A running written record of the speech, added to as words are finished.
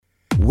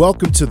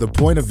Welcome to the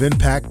Point of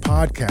Impact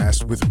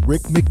podcast with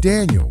Rick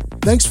McDaniel.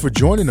 Thanks for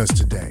joining us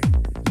today.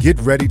 Get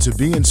ready to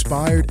be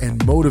inspired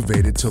and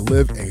motivated to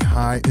live a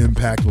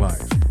high-impact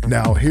life.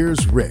 Now,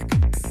 here's Rick.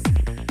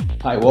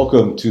 Hi,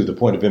 welcome to the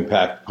Point of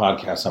Impact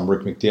podcast. I'm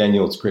Rick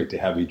McDaniel. It's great to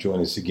have you join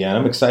us again.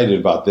 I'm excited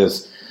about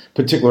this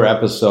particular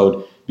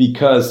episode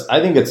because I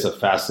think it's a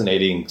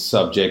fascinating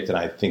subject, and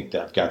I think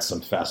that I've got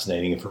some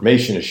fascinating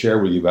information to share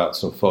with you about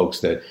some folks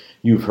that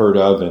you've heard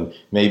of and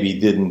maybe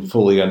didn't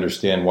fully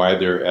understand why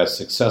they're as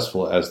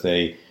successful as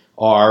they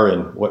are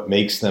and what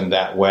makes them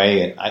that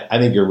way. And I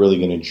think you're really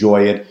going to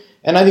enjoy it.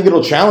 And I think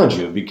it'll challenge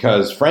you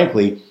because,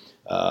 frankly,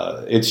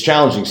 it's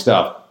challenging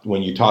stuff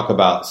when you talk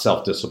about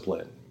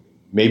self-discipline.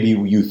 Maybe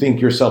you think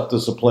you're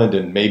self-disciplined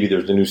and maybe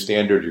there's a new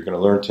standard you're going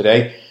to learn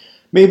today.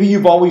 Maybe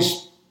you've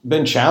always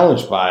been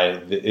challenged by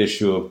the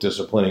issue of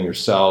disciplining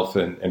yourself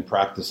and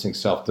practicing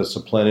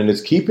self-discipline, and it's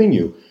keeping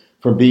you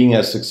from being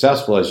as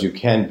successful as you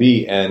can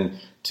be. And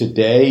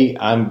today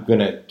I'm going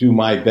to do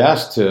my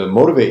best to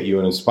motivate you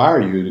and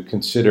inspire you to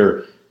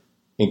consider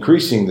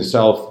increasing the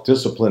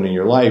self-discipline in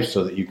your life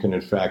so that you can,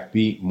 in fact,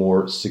 be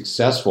more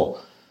successful.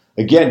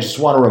 Again, just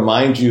want to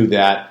remind you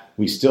that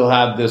we still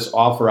have this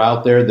offer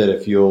out there that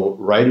if you'll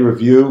write a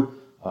review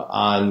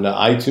on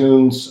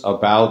iTunes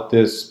about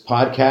this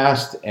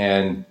podcast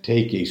and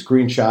take a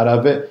screenshot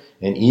of it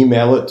and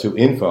email it to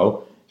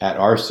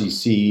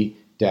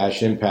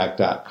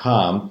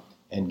info@rcc-impact.com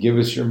and give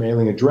us your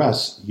mailing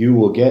address, you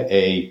will get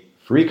a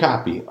free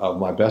copy of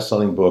my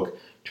best-selling book,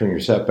 Turn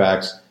Your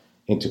Setbacks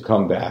into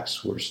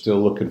Comebacks. We're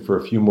still looking for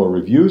a few more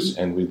reviews,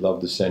 and we'd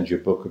love to send you a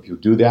book if you'll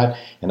do that.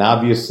 And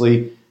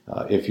obviously,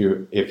 if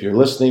you're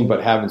listening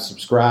but haven't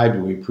subscribed,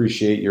 we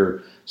appreciate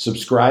your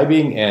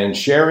subscribing and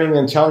sharing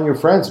and telling your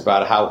friends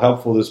about how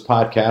helpful this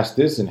podcast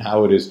is and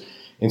how it is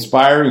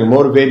inspiring and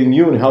motivating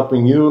you and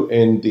helping you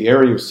in the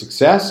area of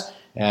success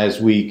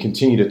as we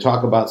continue to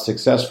talk about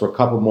success for a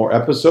couple more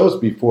episodes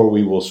before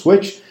we will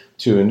switch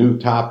to a new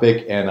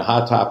topic, and a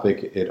hot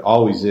topic it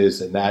always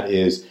is, and that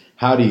is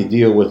how do you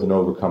deal with and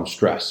overcome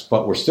stress.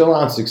 But we're still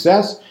on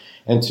success,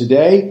 and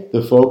today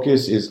the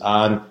focus is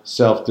on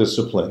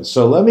self-discipline.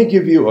 So let me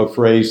give you a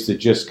phrase to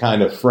just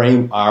kind of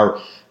frame our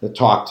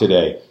talk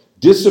today.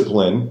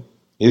 Discipline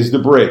is the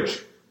bridge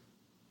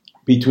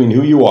between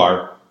who you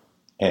are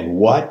and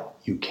what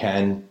you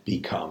can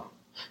become.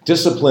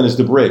 Discipline is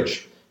the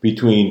bridge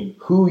between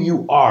who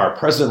you are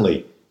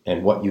presently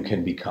and what you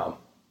can become.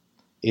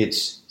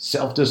 It's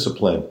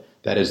self-discipline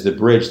that is the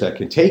bridge that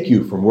can take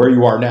you from where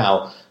you are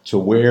now to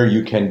where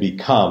you can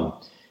become.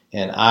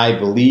 And I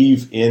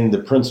believe in the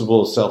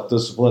principle of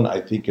self-discipline.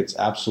 I think it's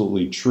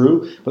absolutely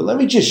true. But let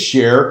me just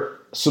share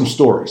some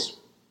stories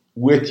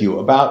with you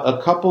about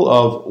a couple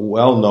of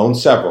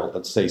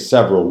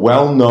several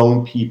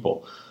well-known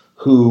people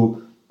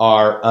who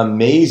are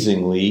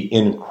amazingly,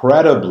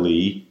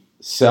 incredibly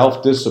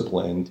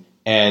self-disciplined,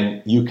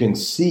 and you can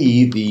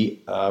see the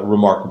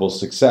remarkable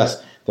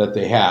success that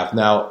they have.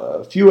 Now,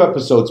 a few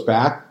episodes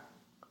back,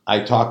 I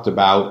talked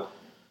about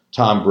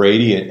Tom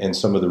Brady and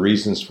some of the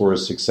reasons for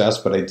his success,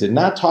 but I did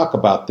not talk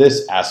about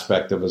this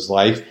aspect of his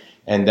life,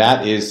 and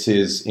that is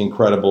his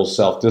incredible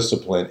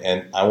self-discipline.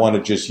 And I want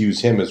to just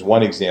use him as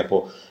one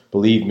example.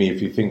 Believe me,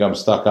 if you think I'm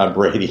stuck on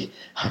Brady,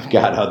 I've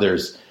got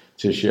others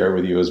to share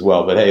with you as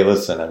well. But hey,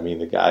 listen, I mean,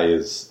 the guy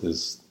is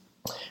it's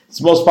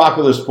the most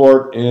popular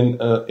sport in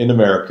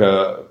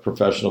America,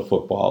 professional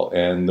football,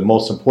 and the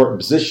most important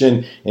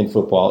position in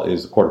football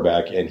is the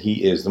quarterback, and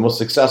he is the most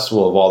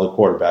successful of all the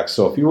quarterbacks.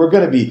 So if you were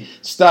going to be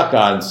stuck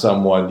on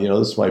someone,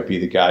 this might be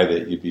the guy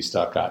that you'd be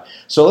stuck on.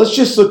 So let's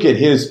just look at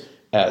his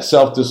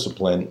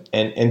self-discipline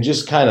and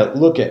just kind of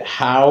look at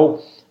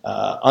how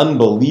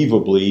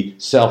unbelievably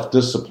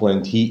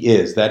self-disciplined he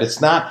is. That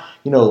it's not,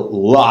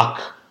 luck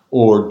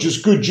or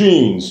just good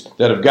genes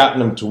that have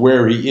gotten him to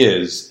where he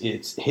is.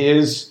 It's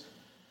his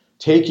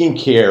taking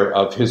care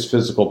of his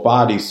physical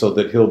body so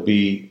that he'll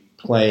be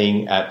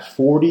playing at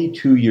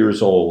 42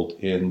 years old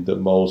in the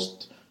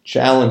most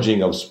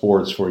challenging of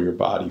sports for your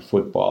body,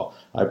 football.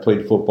 I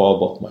played football.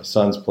 Both my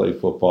sons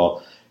played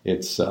football.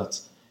 It's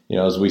as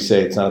we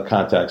say, it's not a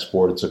contact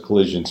sport. It's a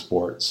collision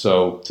sport.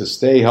 So to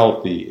stay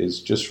healthy is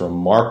just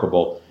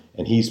remarkable,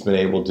 and he's been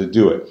able to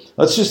do it.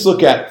 Let's just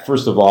look at,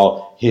 first of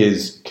all,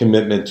 his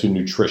commitment to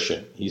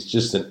nutrition. He's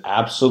just an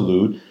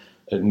absolute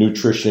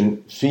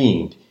nutrition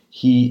fiend.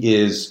 He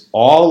is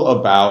all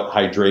about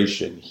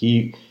hydration.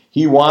 He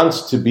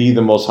wants to be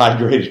the most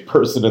hydrated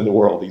person in the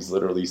world. He's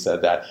literally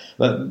said that.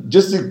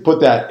 Just to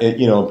put that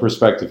in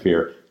perspective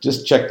here,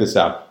 just check this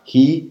out.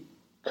 He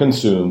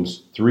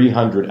consumes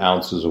 300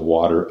 ounces of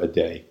water a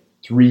day.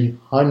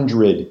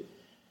 300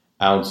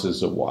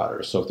 ounces of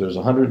water. So if there's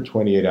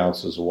 128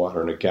 ounces of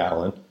water in a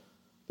gallon,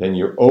 then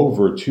you're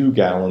over 2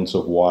 gallons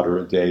of water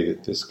a day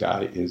that this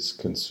guy is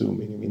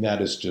consuming. I mean, that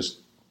is just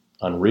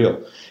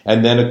unreal.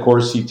 And then, of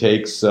course, he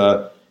takes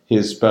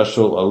his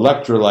special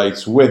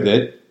electrolytes with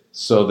it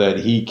so that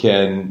he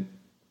can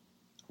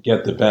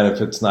get the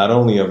benefits not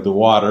only of the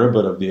water,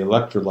 but of the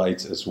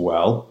electrolytes as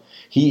well.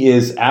 He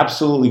is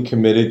absolutely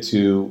committed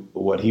to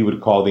what he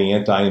would call the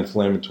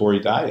anti-inflammatory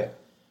diet.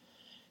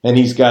 And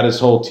he's got his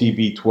whole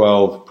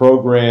TB12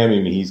 program. I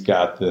mean, he's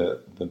got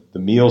the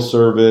meal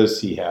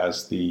service. He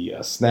has the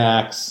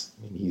snacks.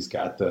 I mean, he's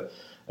got the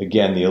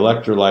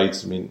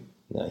electrolytes. I mean,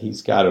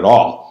 he's got it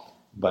all.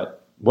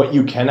 But what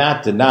you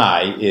cannot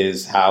deny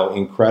is how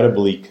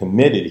incredibly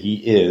committed he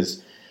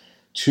is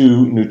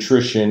to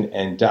nutrition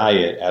and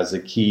diet as a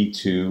key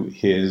to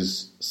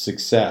his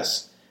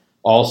success.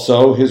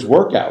 Also, his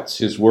workouts.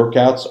 His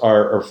workouts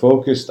are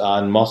focused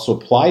on muscle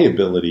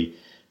pliability.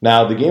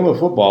 Now, the game of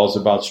football is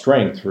about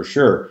strength for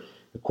sure.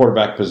 The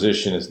quarterback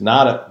position is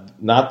not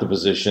the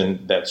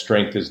position that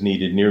strength is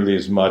needed nearly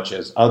as much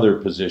as other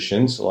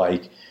positions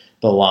like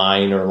the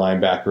line or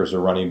linebackers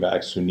or running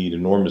backs who need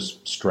enormous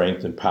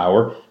strength and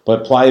power.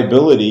 But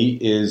pliability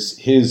is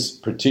his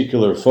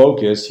particular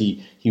focus.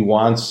 He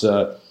wants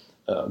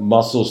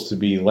muscles to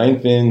be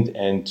lengthened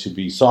and to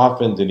be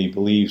softened, and he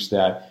believes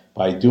that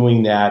by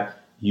doing that,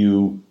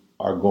 you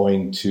are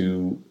going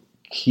to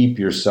keep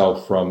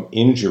yourself from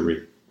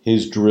injury.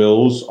 His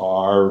drills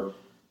are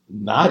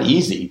not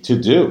easy to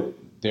do.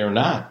 They're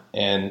not.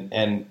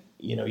 And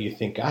you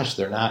think, gosh,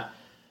 they're not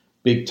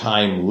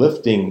big-time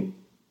lifting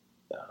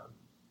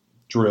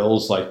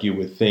drills like you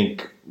would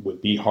think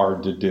would be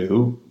hard to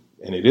do.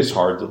 And it is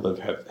hard to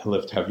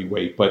lift heavy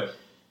weight. But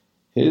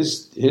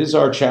his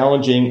are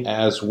challenging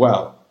as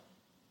well.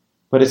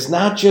 But it's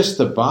not just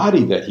the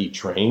body that he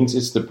trains,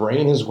 it's the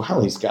brain as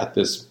well. He's got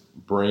this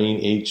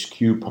Brain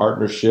HQ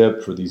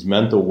partnership for these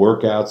mental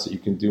workouts that you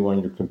can do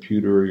on your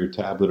computer or your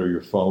tablet or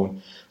your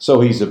phone. So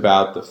he's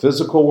about the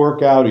physical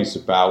workout, he's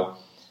about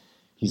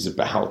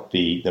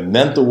the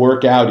mental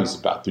workout, he's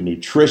about the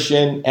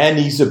nutrition, and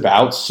he's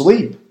about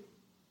sleep.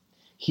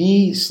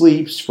 He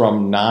sleeps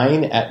from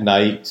 9 at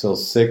night till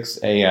 6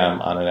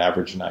 a.m. on an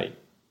average night.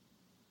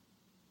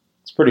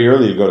 It's pretty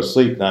early to go to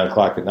sleep, 9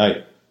 o'clock at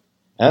night.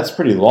 And that's a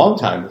pretty long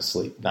time to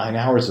sleep, 9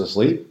 hours of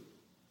sleep.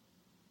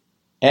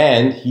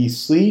 And he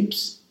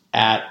sleeps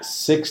at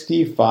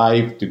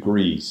 65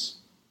 degrees.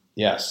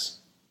 Yes.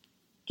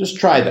 Just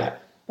try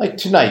that. Like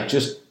tonight,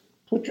 just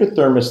put your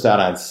thermostat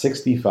on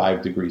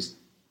 65 degrees.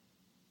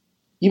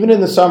 Even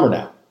in the summer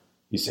now.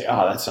 You say,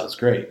 oh, that sounds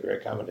great,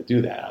 Rick. I'm going to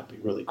do that. That'll be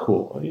really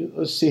cool.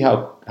 Let's see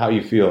how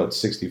you feel at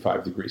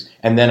 65 degrees.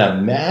 And then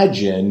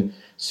imagine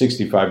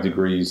 65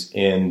 degrees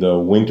in the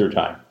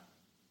wintertime.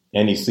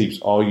 And he sleeps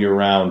all year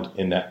round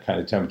in that kind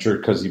of temperature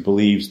because he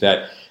believes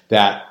that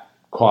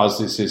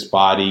causes his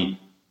body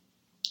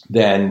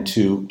then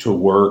to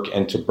work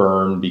and to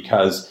burn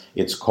because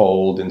it's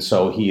cold, and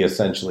so he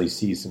essentially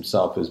sees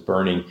himself as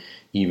burning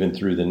even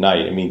through the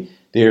night. I mean,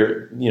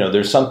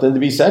 there's something to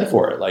be said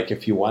for it. Like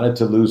if you wanted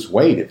to lose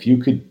weight, if you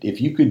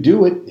could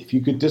do it, if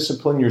you could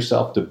discipline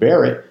yourself to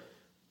bear it,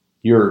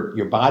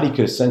 your body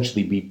could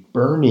essentially be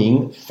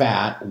burning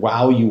fat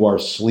while you are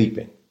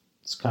sleeping.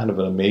 It's kind of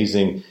an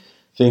amazing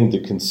thing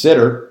to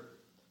consider.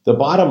 The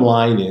bottom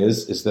line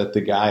is that the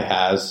guy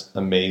has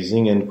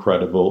amazing,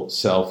 incredible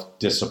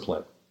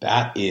self-discipline.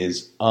 That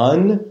is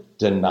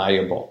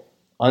undeniable.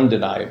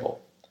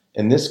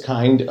 And this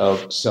kind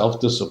of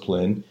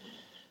self-discipline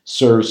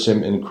serves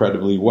him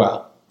incredibly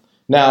well.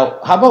 Now,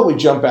 how about we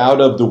jump out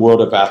of the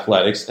world of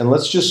athletics and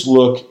let's just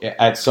look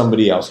at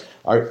somebody else.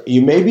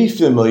 You may be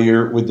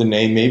familiar with the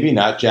name, maybe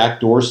not,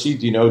 Jack Dorsey.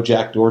 Do you know who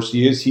Jack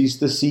Dorsey is? He's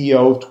the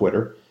CEO of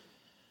Twitter.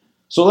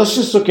 So let's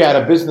just look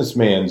at a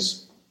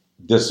businessman's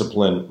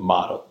discipline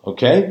model,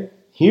 okay?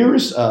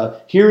 Here's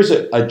a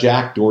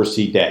Jack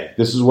Dorsey day.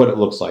 This is what it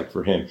looks like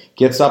for him.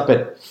 Gets up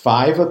at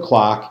 5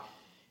 o'clock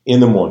in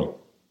the morning,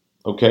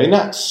 okay?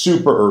 Not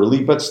super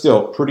early, but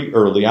still pretty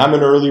early. I'm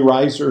an early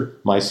riser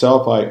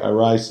myself. I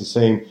rise the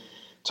same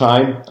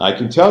time. I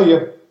can tell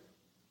you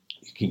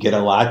can get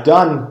a lot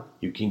done.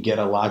 You can get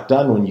a lot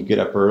done when you get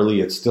up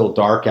early. It's still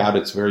dark out.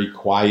 It's very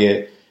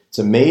quiet. It's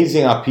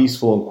amazing how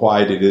peaceful and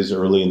quiet it is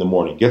early in the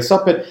morning. Gets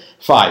up at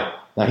 5.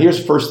 Now, here's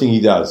the first thing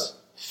he does.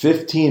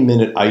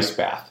 15-minute ice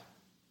bath.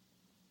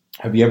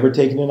 Have you ever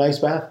taken an ice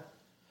bath?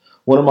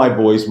 One of my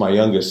boys, my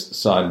youngest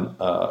son,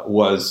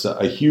 was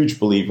a huge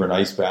believer in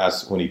ice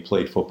baths when he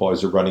played football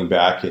as a running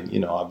back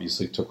and,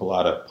 obviously took a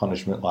lot of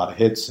punishment, a lot of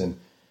hits, and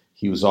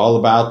he was all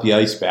about the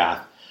ice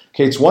bath.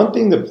 Okay, it's one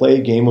thing to play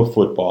a game of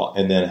football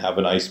and then have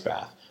an ice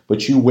bath,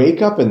 but you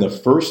wake up and the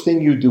first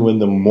thing you do in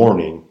the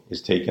morning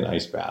is take an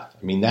ice bath.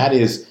 I mean, that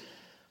is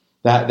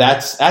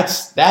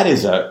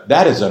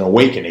an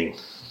awakening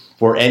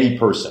for any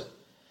person.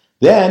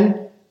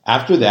 Then,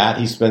 after that,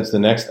 he spends the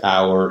next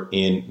hour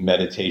in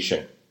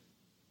meditation.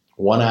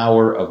 1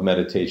 hour of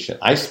meditation.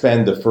 I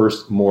spend the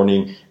first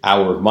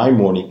hour of my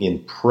morning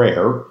in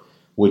prayer,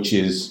 which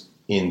is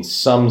in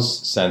some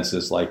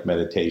senses like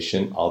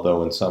meditation,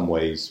 although in some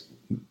ways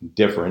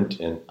different,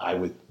 and I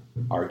would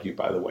argue,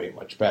 by the way,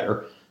 much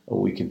better.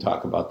 We can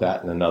talk about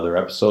that in another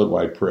episode,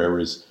 why prayer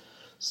is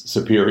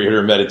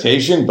superior to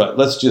meditation, but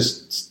let's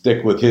just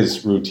stick with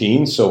his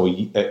routine. So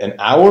an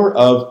hour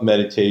of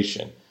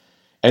meditation.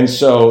 And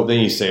so then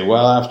you say,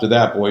 well, after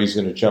that, boy, he's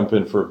going to jump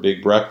in for a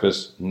big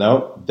breakfast.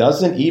 No,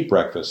 doesn't eat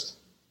breakfast.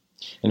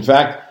 In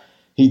fact,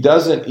 he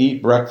doesn't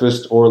eat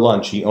breakfast or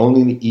lunch. He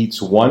only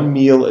eats one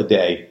meal a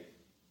day.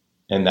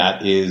 and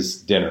that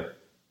is dinner.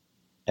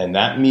 And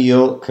that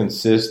meal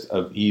consists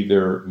of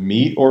either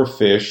meat or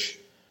fish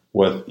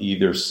with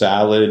either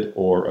salad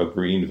or a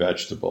green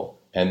vegetable.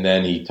 And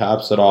then he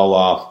tops it all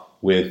off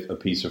with a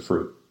piece of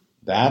fruit.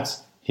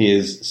 That's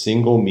his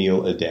single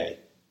meal a day.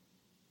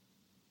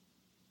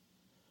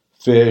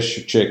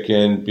 Fish,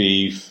 chicken,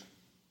 beef,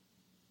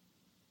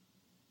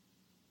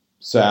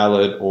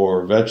 salad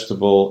or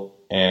vegetable,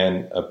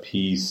 and a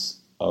piece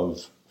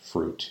of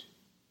fruit.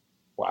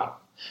 Wow.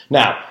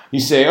 Now, you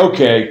say,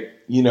 okay,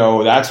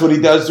 that's what he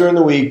does during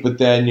the week, but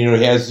then, he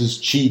has this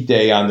cheat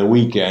day on the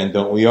weekend,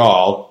 don't we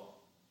all?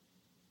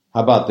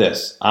 How about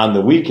this? On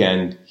the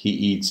weekend, he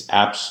eats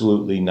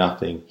absolutely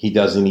nothing. He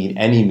doesn't eat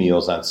any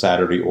meals on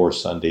Saturday or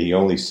Sunday. He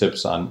only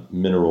sips on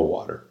mineral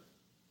water.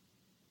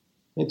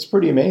 It's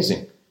pretty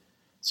amazing.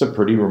 It's a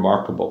pretty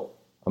remarkable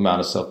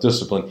amount of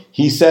self-discipline.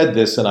 He said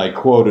this, and I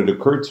quote, it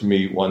occurred to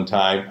me one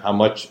time how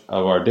much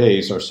of our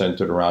days are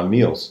centered around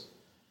meals,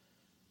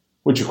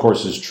 which of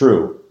course is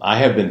true. I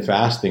have been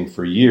fasting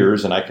for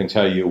years, and I can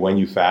tell you when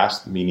you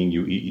fast, meaning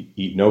you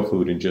eat no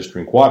food and just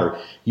drink water,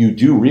 you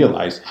do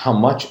realize how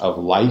much of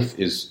life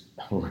is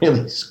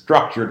really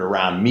structured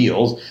around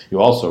meals. You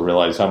also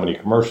realize how many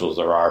commercials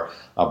there are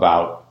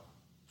about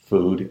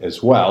food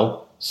as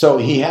well. So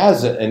he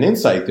has an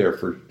insight there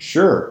for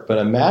sure, but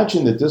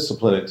imagine the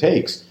discipline it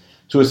takes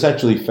to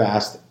essentially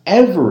fast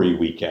every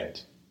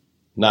weekend,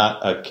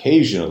 not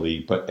occasionally,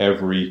 but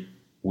every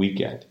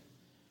weekend.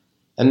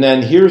 And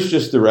then here's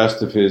just the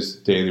rest of his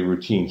daily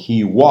routine.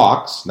 He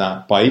walks,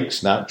 not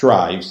bikes, not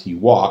drives. He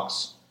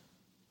walks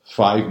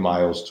 5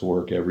 miles to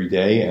work every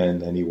day,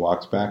 and then he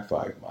walks back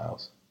 5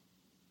 miles.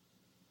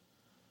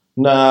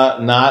 Not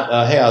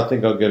hey, I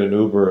think I'll get an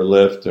Uber or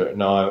Lyft. Or,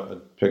 no, I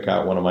pick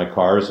out one of my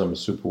cars. I'm a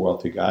super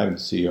wealthy guy. I'm the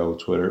CEO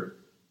of Twitter.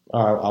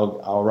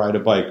 I'll ride a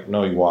bike.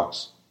 No, he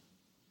walks.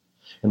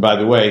 And by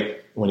the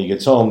way, when he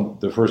gets home,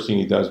 the first thing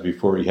he does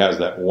before he has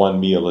that one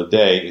meal a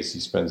day is he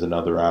spends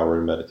another hour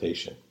in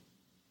meditation.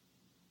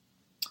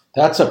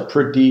 That's a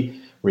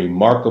pretty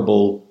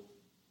remarkable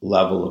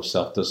level of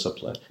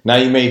self-discipline. Now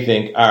you may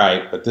think, all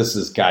right, but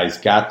guy's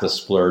got to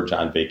splurge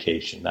on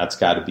vacation. That's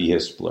got to be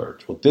his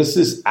splurge. Well, this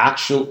is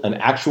an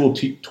actual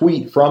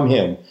tweet from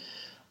him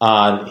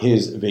on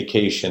his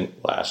vacation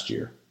last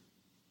year.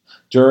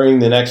 During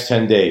the next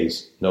 10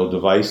 days, no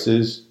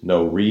devices,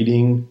 no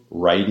reading,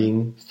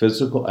 writing,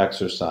 physical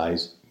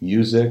exercise,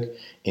 music,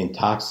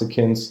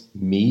 intoxicants,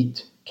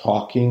 meat,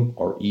 talking,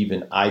 or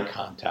even eye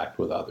contact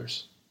with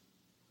others.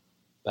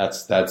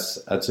 That's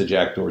a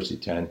Jack Dorsey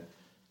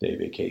 10-day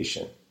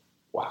vacation.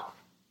 Wow.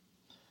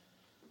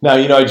 Now,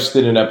 I just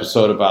did an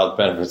episode about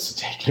benefits of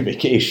taking a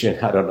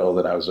vacation. I don't know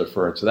that I was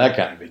referring to that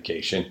kind of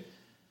vacation.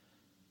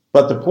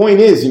 But the point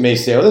is, you may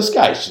say, oh, this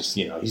guy's just,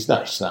 he's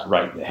not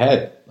right in the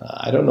head.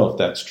 I don't know if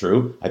that's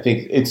true. I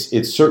think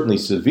it's certainly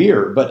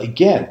severe. But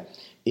again,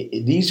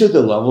 these are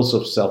the levels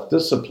of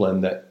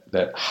self-discipline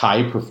that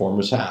high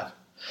performers have.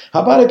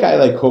 How about a guy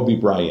like Kobe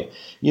Bryant?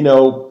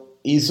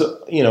 He's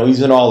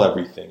an all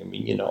everything. I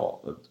mean,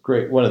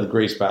 one of the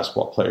greatest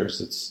basketball players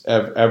that's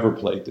ever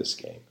played this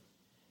game,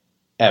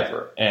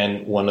 ever.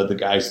 And one of the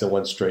guys that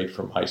went straight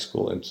from high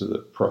school into the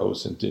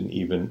pros and didn't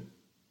even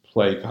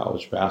play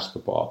college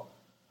basketball.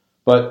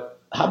 But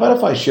how about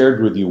if I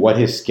shared with you what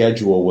his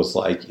schedule was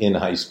like in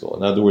high school?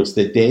 In other words,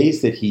 the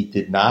days that he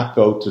did not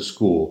go to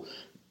school,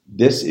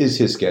 this is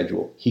his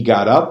schedule. He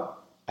got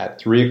up at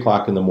 3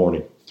 o'clock in the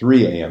morning,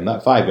 3 a.m.,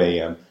 not 5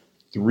 a.m.,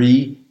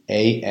 3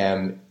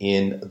 a.m.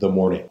 in the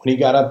morning. When he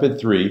got up at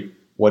 3,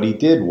 what he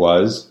did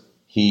was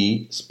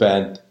he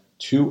spent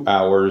 2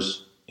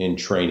 hours in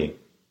training.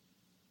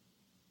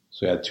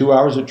 So he had 2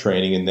 hours of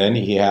training, and then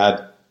he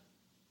had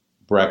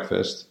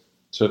breakfast,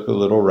 took a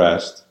little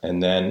rest,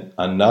 and then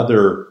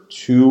another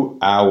 2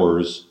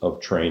 hours of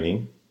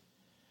training.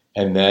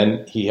 And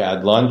then he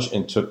had lunch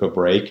and took a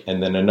break,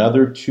 and then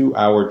another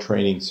 2-hour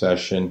training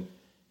session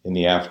in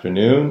the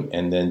afternoon,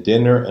 and then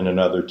dinner and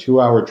another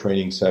 2-hour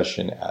training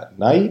session at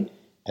night.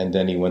 And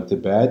then he went to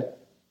bed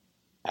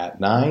at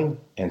 9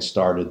 and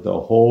started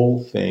the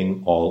whole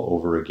thing all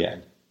over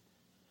again.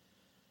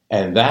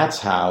 And that's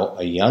how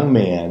a young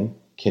man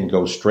can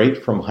go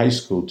straight from high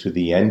school to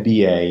the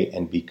NBA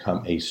and become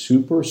a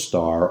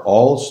superstar,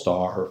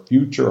 all-star,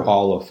 future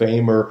Hall of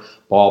Famer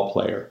ball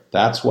player.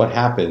 That's what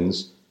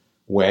happens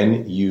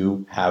when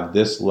you have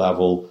this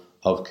level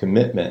of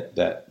commitment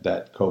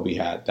that Kobe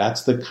had.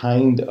 That's the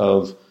kind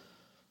of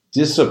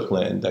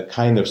discipline, the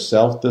kind of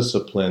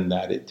self-discipline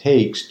that it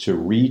takes to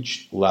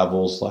reach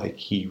levels like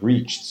he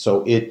reached.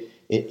 So it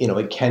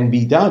can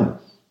be done.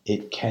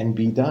 It can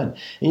be done.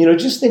 And,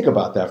 just think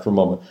about that for a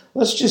moment.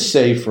 Let's just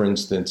say, for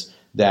instance,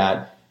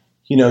 that,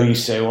 you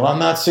say, well, I'm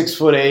not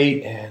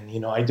 6'8",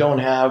 and, I don't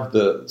have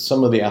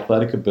some of the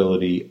athletic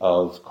ability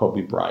of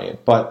Kobe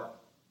Bryant, but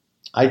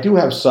I do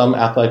have some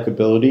athletic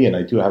ability and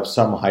I do have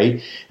some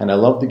height, and I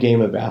love the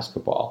game of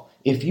basketball.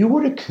 If you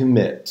were to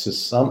commit to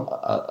some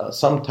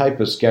type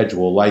of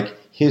schedule like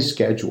his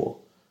schedule,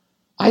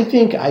 I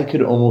think I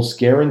could almost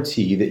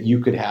guarantee that you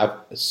could have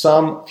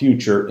some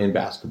future in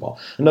basketball.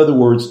 In other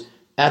words,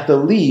 at the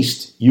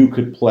least, you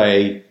could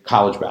play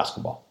college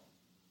basketball.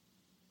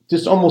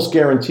 Just almost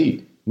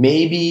guaranteed.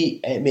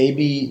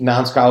 Maybe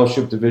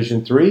non-scholarship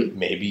Division III.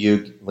 Maybe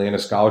you land a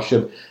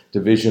scholarship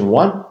Division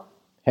I.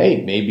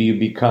 Hey, maybe you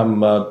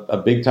become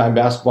a big-time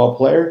basketball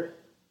player.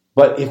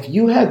 But if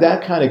you had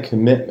that kind of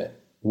commitment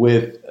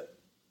with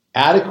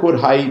adequate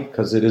height,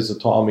 because it is a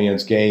tall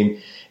man's game,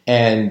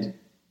 and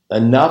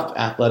enough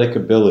athletic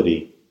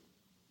ability,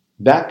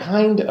 that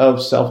kind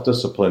of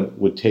self-discipline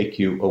would take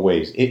you a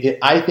ways.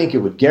 I think it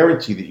would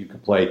guarantee that you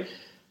could play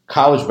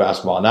college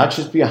basketball, not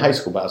just be a high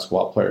school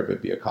basketball player,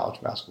 but be a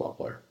college basketball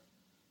player,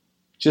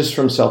 just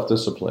from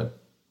self-discipline.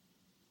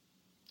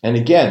 And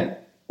again,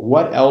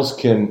 what else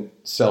can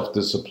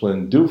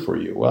self-discipline do for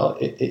you? Well,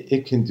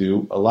 it can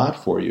do a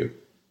lot for you.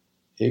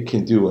 It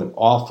can do an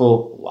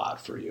awful lot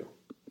for you.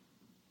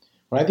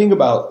 When I think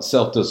about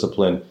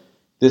self-discipline,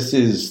 this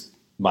is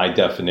my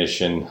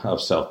definition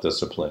of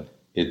self-discipline.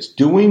 It's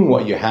doing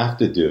what you have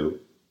to do,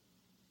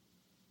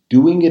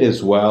 doing it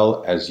as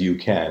well as you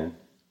can,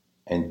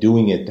 and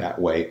doing it that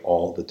way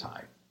all the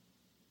time.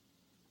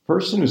 A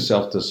person who's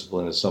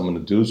self-disciplined is someone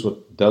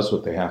who does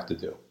what they have to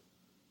do.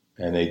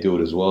 And they do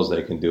it as well as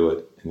they can do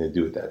it, and they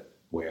do it that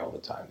way all the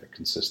time. They're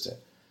consistent.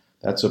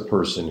 That's a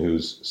person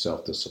who's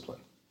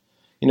self-disciplined.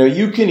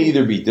 You can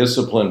either be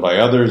disciplined by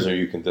others or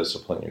you can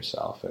discipline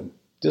yourself. And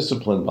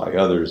discipline by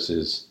others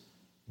is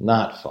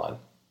not fun.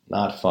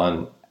 Not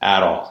fun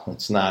at all.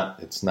 It's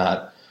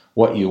not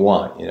what you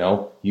want,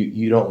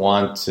 You don't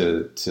want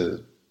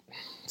to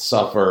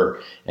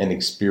suffer and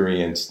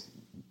experience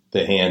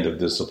the hand of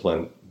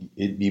discipline.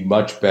 It'd be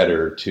much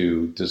better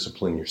to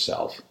discipline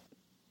yourself.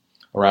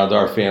 Around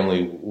our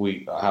family,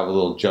 we have a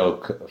little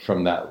joke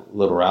from that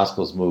Little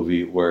Rascals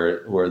movie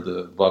where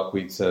the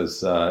buckwheat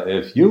says,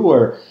 "If you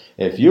were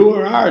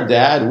our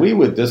dad, we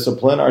would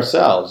discipline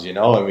ourselves."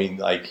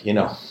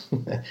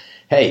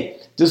 Hey,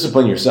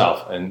 discipline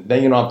yourself, and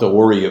then you don't have to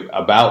worry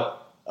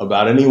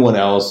about anyone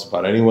else,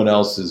 about anyone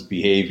else's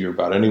behavior,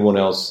 about anyone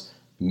else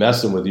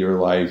messing with your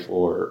life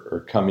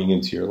or coming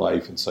into your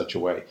life in such a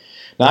way.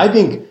 Now, I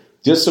think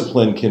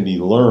discipline can be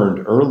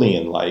learned early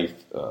in life.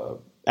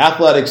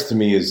 Athletics to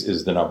me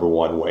is the number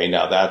one way.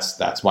 Now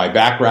that's my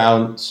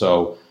background,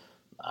 so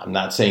I'm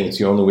not saying it's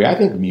the only way. I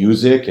think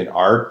music and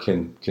art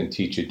can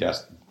teach you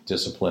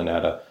discipline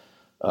at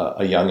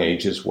a young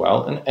age as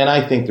well, and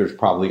I think there's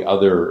probably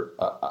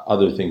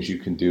other things you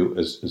can do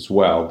as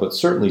well. But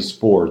certainly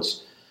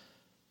sports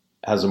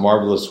has a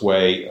marvelous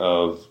way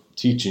of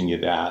teaching you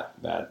that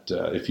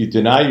if you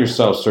deny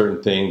yourself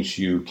certain things,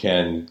 you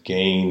can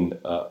gain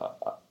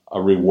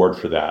a reward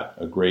for that,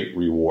 a great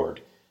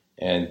reward.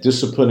 And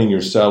disciplining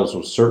yourselves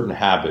with certain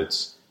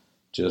habits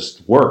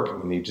just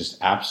work. They just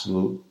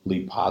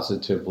absolutely,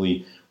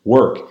 positively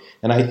work.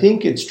 And I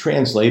think it's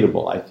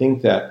translatable. I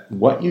think that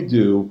what you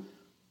do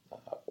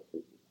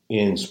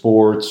in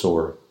sports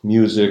or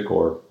music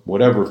or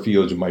whatever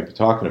field you might be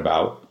talking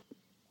about,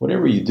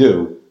 whatever you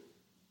do,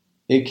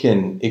 it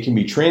can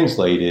be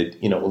translated,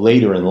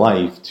 later in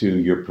life to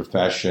your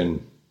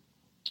profession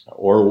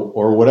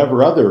or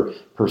whatever other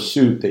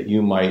pursuit that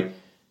you might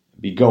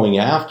be going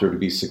after to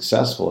be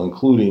successful,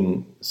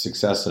 including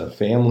success in a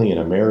family, in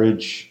a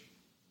marriage.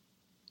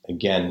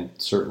 Again,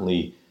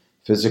 certainly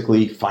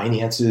physically,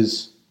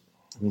 finances.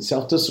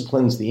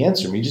 Self-discipline is the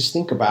answer. Just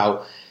think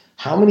about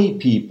how many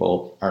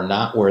people are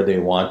not where they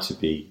want to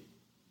be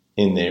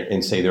in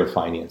their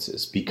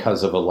finances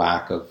because of a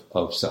lack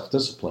of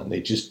self-discipline.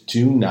 They just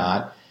do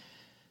not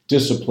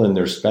discipline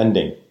their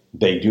spending.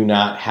 They do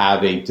not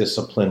have a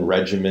disciplined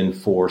regimen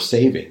for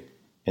saving.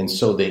 And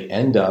so they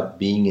end up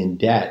being in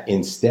debt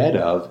instead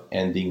of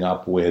ending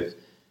up with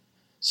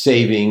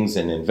savings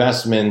and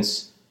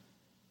investments.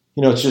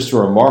 It's just a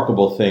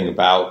remarkable thing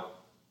about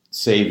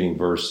saving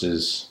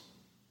versus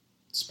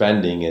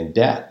spending and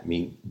debt.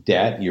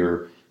 Debt,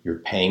 you're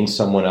paying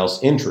someone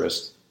else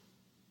interest,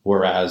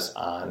 whereas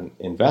on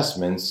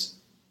investments,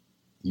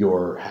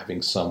 you're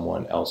having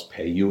someone else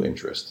pay you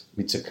interest.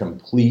 It's a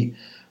complete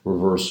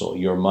reversal.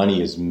 Your money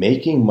is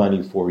making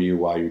money for you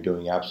while you're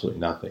doing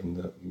absolutely nothing.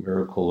 The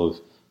miracle of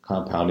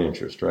compound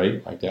interest,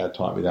 right? My dad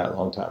taught me that a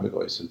long time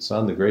ago. He said,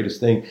 "Son, the greatest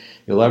thing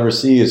you'll ever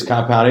see is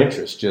compound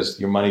interest. Just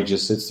your money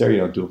just sits there. You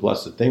don't do a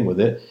blessed thing with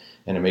it,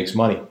 and it makes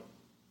money."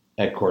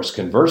 And of course,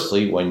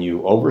 conversely, when you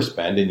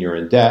overspend and you're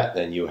in debt,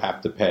 then you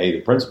have to pay the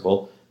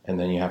principal, and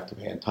then you have to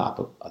pay on top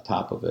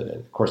of it.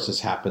 And of course, this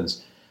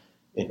happens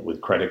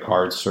with credit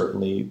cards.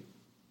 Certainly,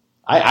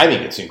 I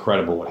think it's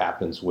incredible what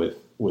happens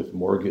with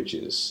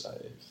mortgages.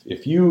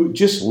 If you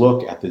just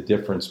look at the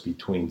difference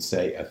between,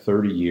 say, a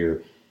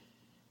 30-year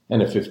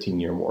and a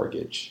 15-year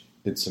mortgage,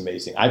 it's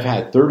amazing. I've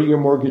had 30-year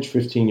mortgage,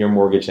 15-year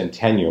mortgage, and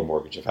 10-year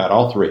mortgage. I've had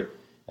all three. And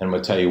I'm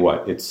going to tell you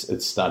what,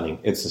 it's stunning.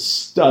 It's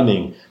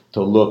stunning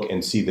to look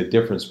and see the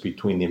difference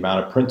between the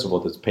amount of principal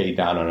that's paid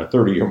down on a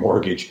 30-year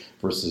mortgage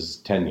versus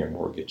a 10-year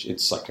mortgage.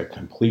 It's like a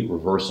complete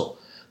reversal.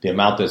 The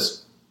amount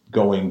that's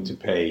going to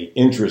pay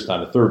interest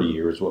on a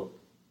 30-year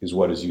is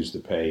what is used to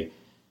pay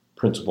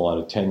principal on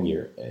a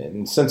 10-year.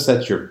 And since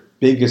that's your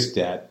biggest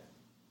debt,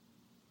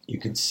 you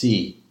can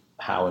see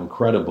how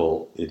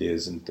incredible it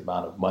is and the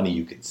amount of money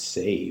you could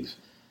save.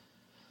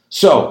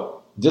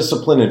 So,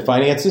 discipline in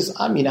finances,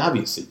 I mean,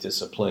 obviously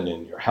discipline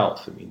in your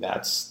health. I mean,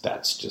 that's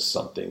just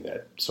something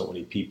that so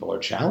many people are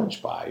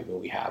challenged by. I mean,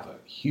 we have a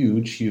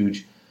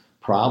huge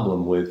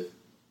problem with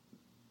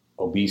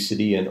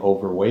obesity and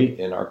overweight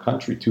in our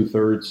country.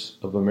 2/3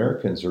 of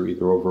Americans are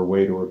either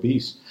overweight or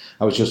obese.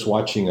 I was just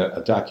watching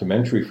a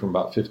documentary from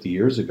about 50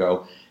 years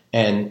ago,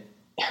 and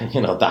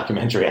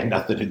documentary had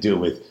nothing to do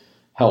with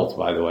health,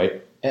 by the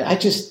way. And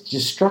it just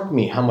struck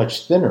me how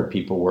much thinner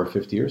people were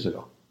 50 years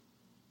ago.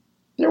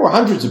 There were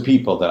hundreds of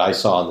people that I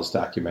saw in this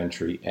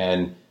documentary,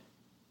 and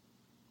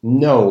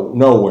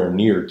nowhere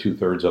near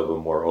 2/3 of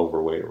them were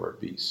overweight or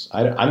obese.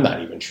 I'm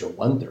not even sure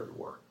 1/3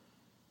 were.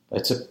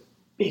 It's a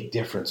big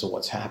difference in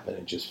what's happened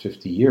in just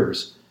 50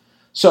 years.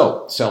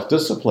 So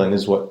self-discipline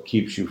is what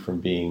keeps you from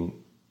being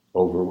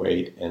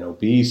overweight and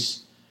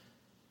obese.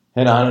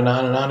 And on and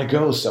on and on it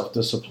goes.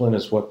 Self-discipline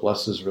is what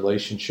blesses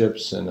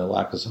relationships, and a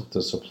lack of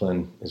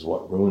self-discipline is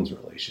what ruins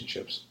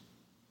relationships.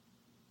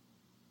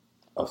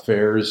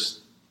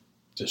 Affairs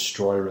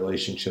destroy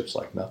relationships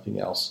like nothing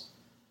else.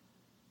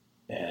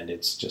 And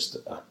it's just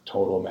a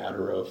total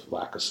matter of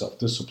lack of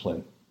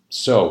self-discipline.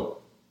 So,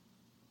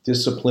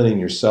 disciplining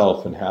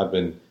yourself and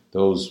having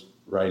those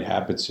right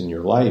habits in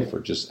your life are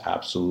just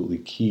absolutely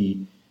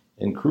key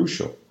and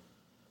crucial.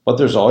 But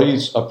there's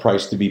always a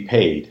price to be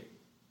paid.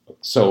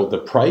 So the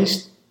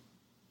price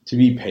to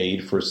be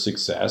paid for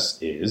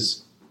success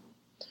is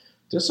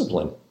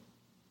discipline.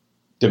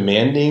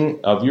 Demanding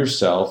of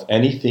yourself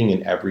anything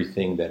and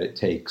everything that it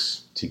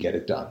takes to get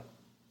it done.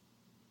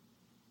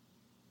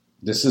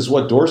 This is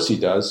what Dorsey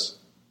does.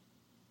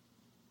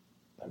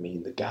 I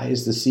mean, the guy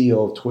is the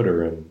CEO of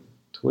Twitter, and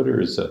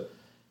Twitter is a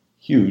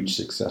huge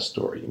success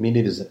story. I mean,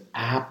 it is an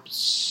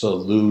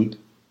absolute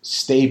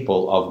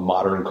staple of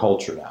modern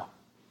culture now.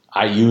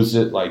 I use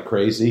it like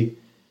crazy.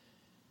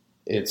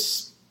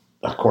 It's,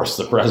 of course,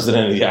 the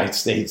President of the United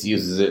States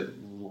uses it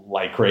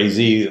like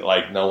crazy,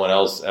 like no one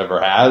else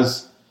ever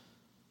has.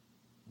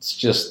 It's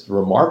just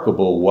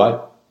remarkable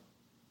what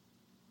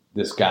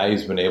this guy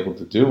has been able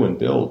to do and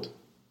build.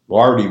 We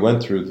already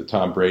went through the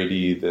Tom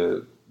Brady,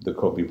 the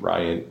Kobe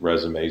Bryant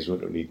resumes. We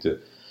don't need to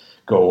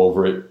go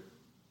over it.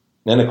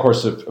 And of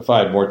course, if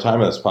I had more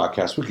time on this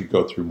podcast, we could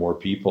go through more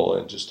people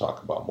and just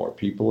talk about more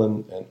people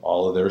and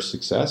all of their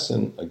success,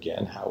 and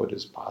again, how it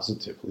is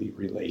positively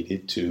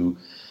related to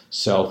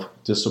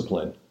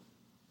self-discipline,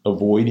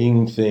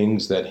 avoiding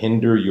things that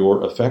hinder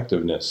your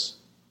effectiveness,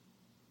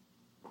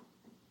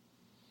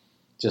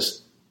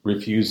 just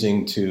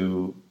refusing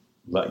to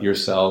let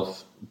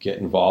yourself get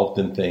involved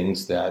in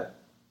things that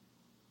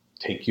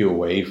take you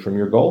away from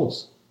your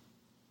goals.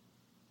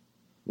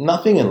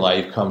 Nothing in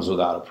life comes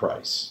without a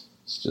price.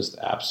 It's just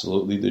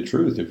absolutely the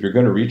truth. If you're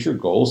going to reach your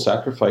goals,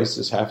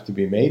 sacrifices have to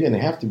be made, and they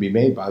have to be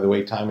made, by the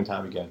way, time and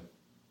time again.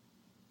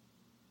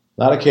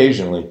 Not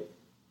occasionally,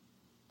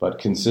 but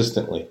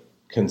consistently.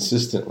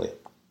 I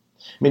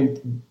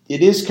mean,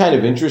 it is kind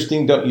of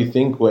interesting, don't you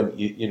think, when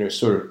you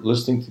sort of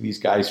listening to these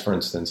guys, for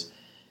instance,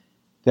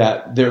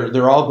 that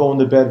they're all going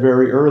to bed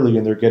very early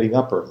and they're getting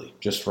up early,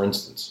 just for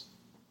instance.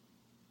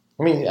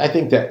 I mean, I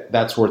think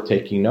that's worth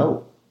taking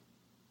note.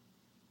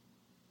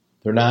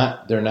 They're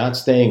not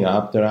staying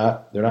up.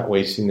 They're not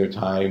wasting their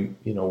time,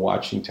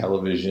 watching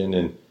television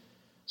and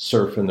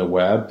surfing the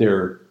web.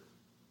 They're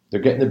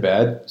getting to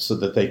bed so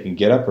that they can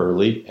get up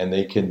early and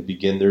they can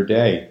begin their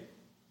day.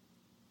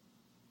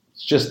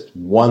 It's just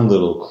one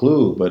little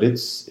clue, but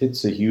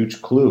it's a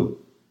huge clue.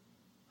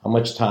 How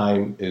much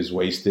time is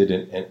wasted,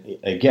 and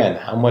again,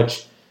 how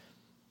much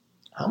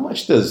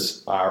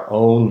does our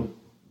own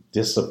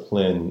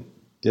discipline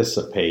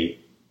dissipate,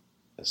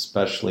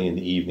 especially in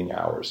the evening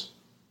hours?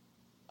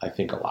 I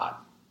think a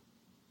lot.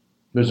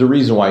 There's a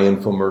reason why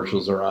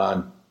infomercials are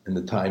on in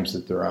the times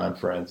that they're on,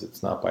 friends.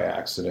 It's not by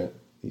accident.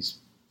 These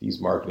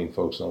marketing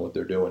folks know what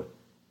they're doing.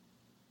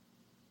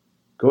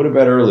 Go to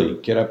bed early.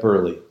 Get up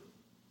early.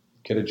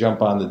 Get a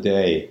jump on the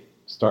day.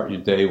 Start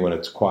your day when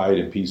it's quiet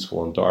and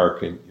peaceful and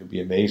dark, and you'll be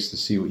amazed to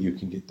see what you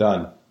can get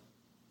done.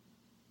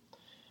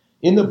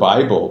 In the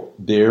Bible,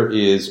 there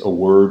is a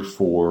word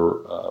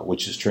for,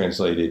 which is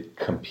translated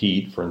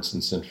compete, for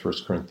instance, in 1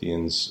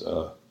 Corinthians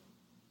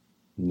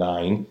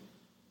 9.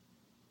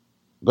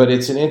 But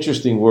it's an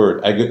interesting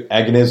word,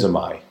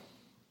 agonizomai.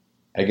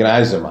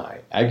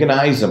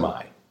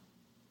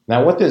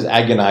 Now, what does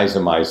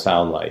agonizomai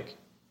sound like?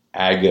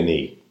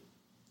 Agony.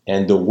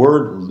 And the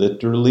word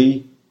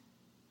literally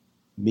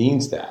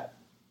means that.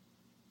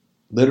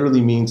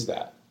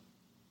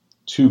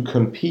 To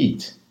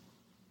compete.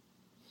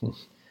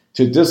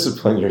 To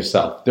discipline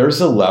yourself.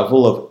 There's a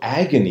level of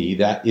agony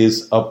that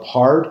is a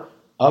part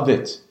of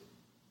it.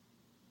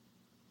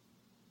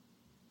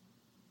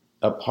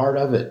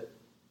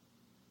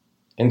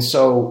 And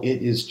so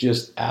it is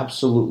just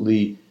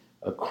absolutely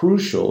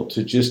crucial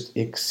to just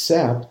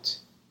accept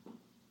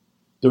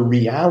the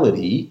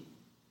reality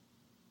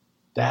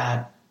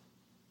that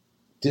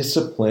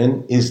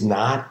discipline is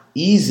not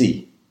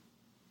easy.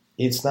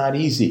 It's not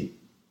easy.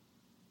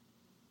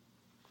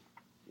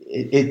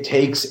 It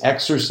takes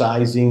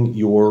exercising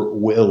your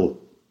will.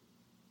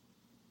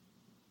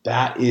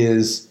 That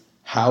is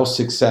how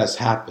success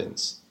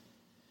happens.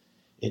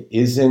 It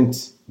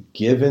isn't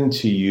given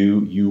to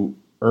you, you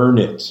earn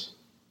it.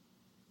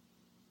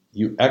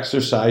 You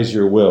exercise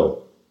your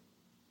will.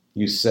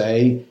 You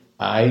say,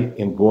 I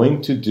am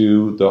going to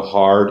do the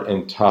hard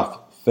and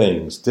tough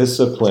things.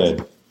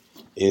 Discipline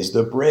is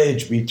the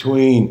bridge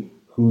between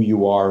who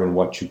you are and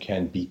what you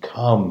can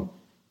become.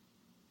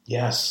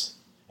 Yes,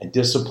 and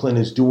discipline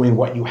is doing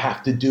what you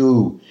have to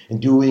do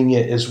and doing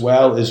it as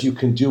well as you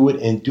can do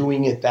it and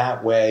doing it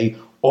that way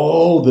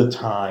all the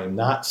time,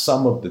 not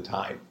some of the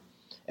time.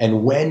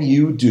 And when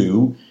you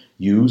do,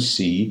 you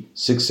see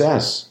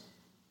success.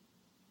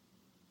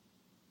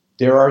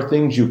 There are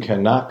things you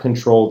cannot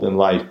control in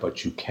life,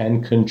 but you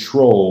can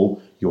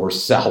control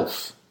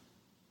yourself.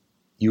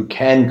 You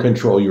can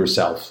control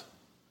yourself.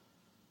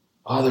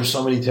 Oh, there's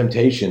so many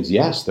temptations.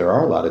 Yes, there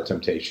are a lot of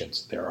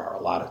temptations.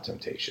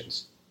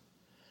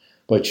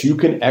 But you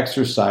can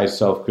exercise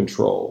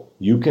self-control.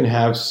 You can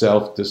have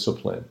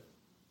self-discipline.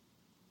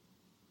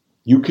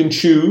 You can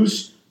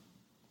choose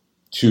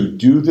to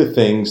do the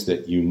things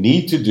that you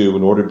need to do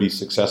in order to be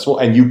successful,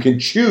 and you can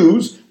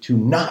choose to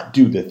not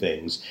do the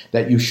things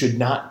that you should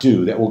not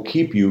do that will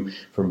keep you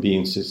from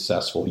being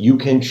successful. You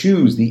can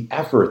choose the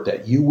effort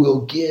that you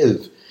will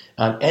give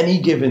on any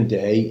given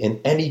day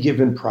in any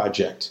given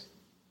project.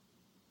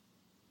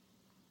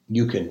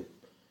 You can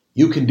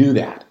do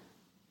that.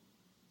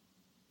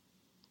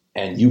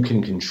 And you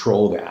can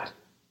control that.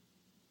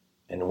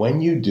 And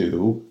when you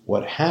do,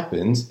 what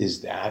happens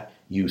is that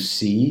you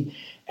see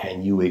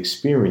and you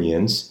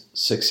experience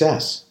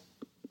success.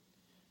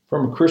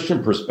 From a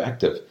Christian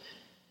perspective,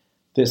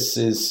 this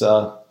is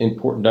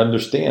important to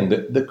understand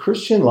that the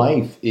Christian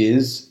life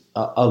is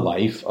a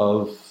life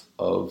of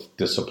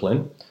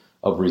discipline,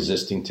 of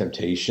resisting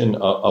temptation,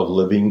 of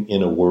living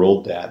in a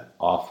world that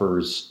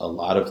offers a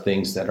lot of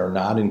things that are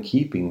not in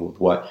keeping with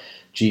what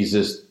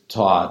Jesus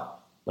taught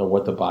or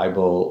what the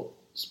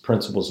Bible's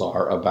principles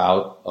are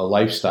about a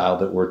lifestyle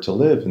that we're to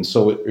live. And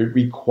so it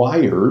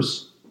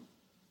requires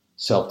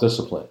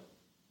self-discipline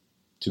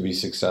to be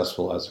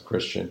successful as a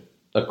Christian.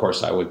 Of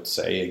course, I would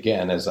say,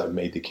 again, as I've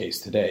made the case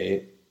today,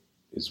 it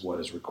is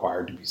what is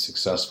required to be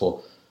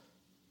successful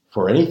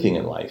for anything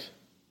in life.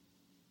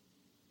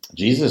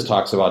 Jesus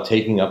talks about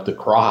taking up the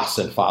cross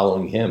and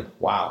following him.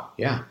 Wow,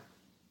 yeah.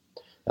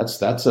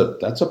 That's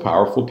a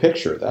powerful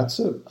picture. That's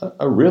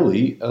a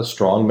really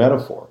strong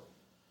metaphor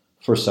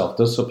for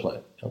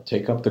self-discipline.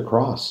 Take up the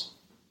cross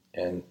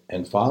and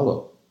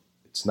follow.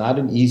 It's not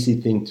an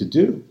easy thing to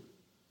do.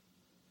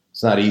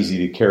 It's not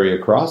easy to carry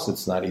a cross.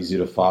 It's not easy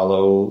to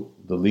follow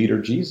the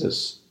leader,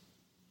 Jesus.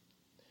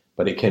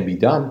 But it can be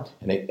done,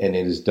 and it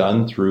is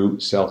done through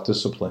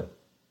self-discipline.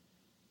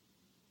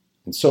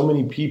 And so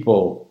many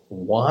people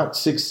want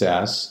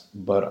success,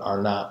 but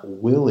are not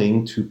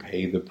willing to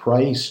pay the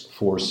price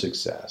for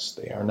success.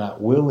 They are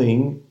not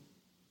willing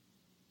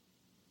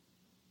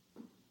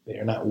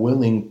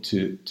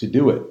to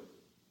do it.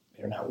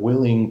 They're not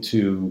willing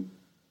to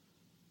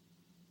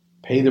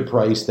pay the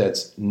price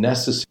that's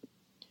necessary.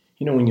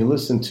 You know, when you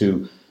listen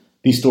to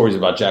these stories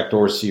about Jack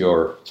Dorsey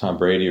or Tom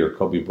Brady or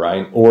Kobe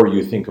Bryant, or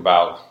you think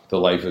about the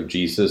life of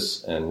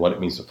Jesus and what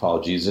it means to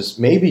follow Jesus,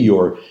 maybe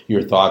your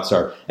thoughts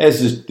are, this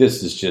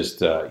is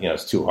just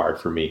it's too hard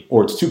for me,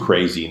 or it's too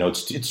crazy,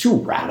 it's too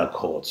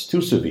radical, it's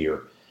too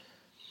severe.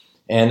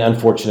 And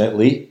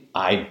unfortunately,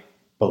 I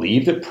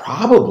believe that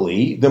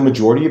probably the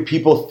majority of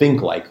people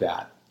think like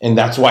that. And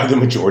that's why the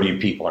majority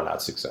of people are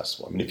not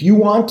successful. I mean, if you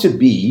want to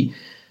be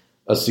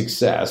a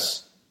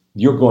success,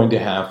 you're going to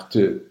have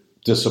to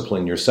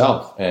discipline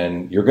yourself,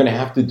 and you're going to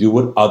have to do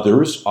what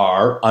others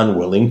are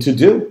unwilling to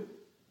do.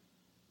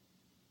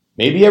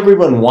 Maybe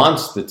everyone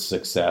wants the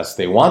success.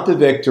 They want the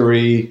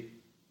victory.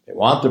 They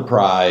want the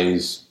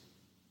prize,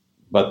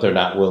 but they're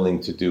not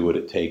willing to do what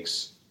it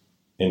takes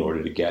in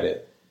order to get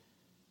it.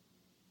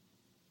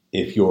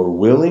 If you're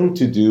willing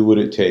to do what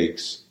it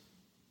takes,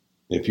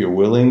 if you're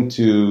willing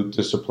to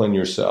discipline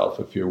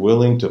yourself, if you're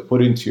willing to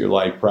put into your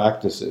life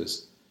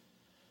practices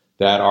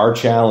that are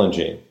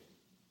challenging,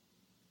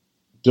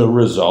 the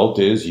result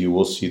is you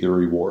will see the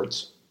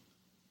rewards.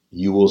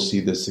 You will see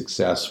the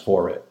success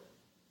for it.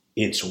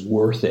 It's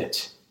worth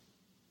it.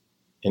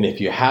 And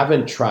if you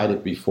haven't tried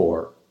it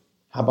before,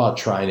 how about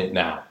trying it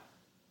now?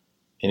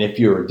 And if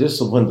you're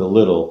disciplined a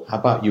little, how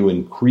about you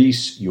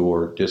increase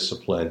your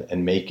discipline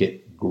and make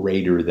it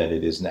greater than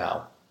it is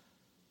now?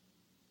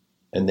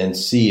 And then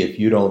see if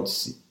you don't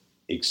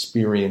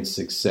experience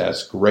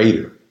success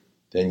greater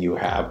than you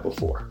have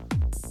before.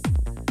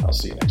 I'll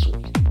see you next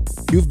week.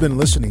 You've been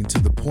listening to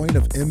the Point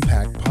of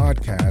Impact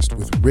podcast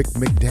with Rick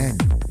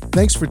McDaniel.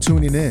 Thanks for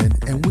tuning in,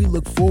 and we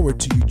look forward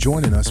to you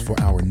joining us for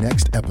our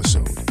next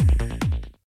episode.